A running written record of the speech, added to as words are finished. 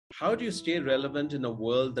how do you stay relevant in a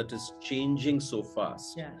world that is changing so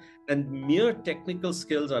fast? Yeah. And mere technical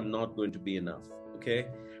skills are not going to be enough, okay?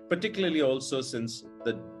 Particularly also since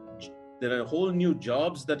there are whole new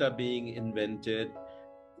jobs that are being invented.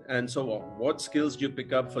 And so what skills do you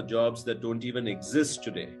pick up for jobs that don't even exist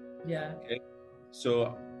today? Yeah. Okay.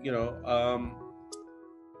 So,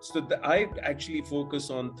 I actually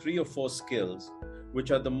focus on 3 or 4 skills,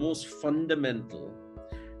 which are the most fundamental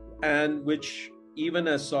and which, even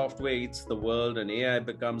as software eats the world and AI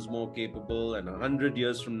becomes more capable, and 100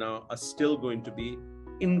 years from now are still going to be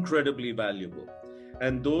incredibly valuable.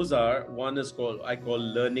 And those are, one is I call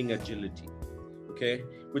learning agility, okay?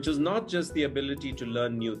 Which is not just the ability to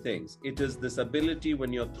learn new things. It is this ability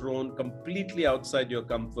when you're thrown completely outside your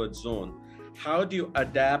comfort zone. How do you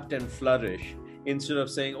adapt and flourish instead of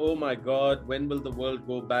saying, oh my God, when will the world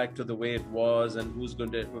go back to the way it was? And who's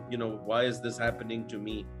going to, why is this happening to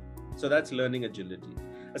me? So that's learning agility.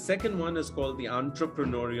 A second one is called the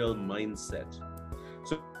entrepreneurial mindset.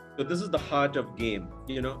 So this is the heart of game.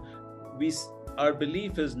 Our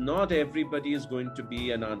belief is not everybody is going to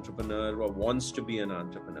be an entrepreneur or wants to be an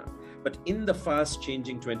entrepreneur. But in the fast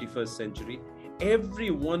changing 21st century,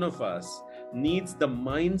 every one of us needs the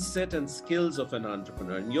mindset and skills of an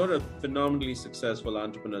entrepreneur. And you're a phenomenally successful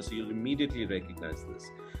entrepreneur, so you'll immediately recognize this.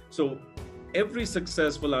 So every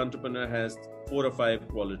successful entrepreneur has 4 or 5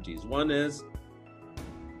 qualities. One is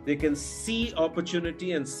they can see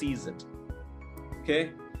opportunity and seize it.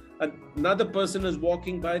 Okay? Another person is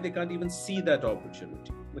walking by, they can't even see that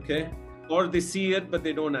opportunity. Okay? Or they see it, but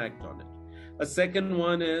they don't act on it. A second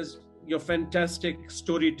one is you're fantastic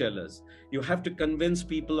storytellers. You have to convince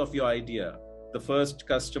people of your idea. The first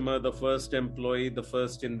customer, the first employee, the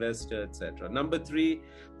first investor, etc. Number 3,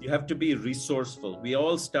 you have to be resourceful. We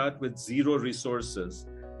all start with 0 resources,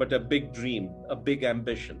 but a big dream, a big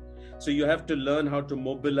ambition. So you have to learn how to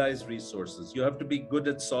mobilize resources. You have to be good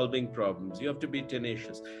at solving problems. You have to be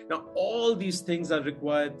tenacious. Now, all these things are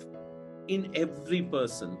required in every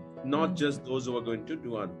person, not just those who are going to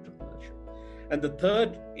do entrepreneurship. And the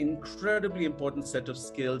third incredibly important set of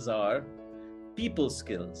skills are people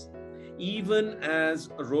skills. Even as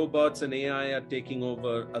robots and AI are taking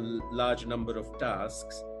over a large number of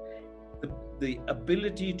tasks, the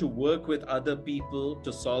ability to work with other people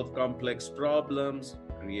to solve complex problems,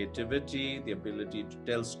 creativity, the ability to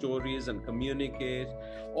tell stories and communicate,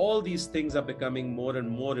 all these things are becoming more and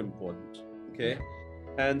more important, okay?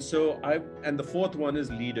 And the fourth one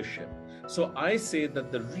is leadership. So I say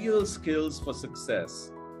that the real skills for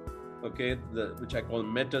success, okay, which I call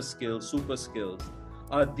meta skills, super skills,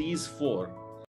 are these 4.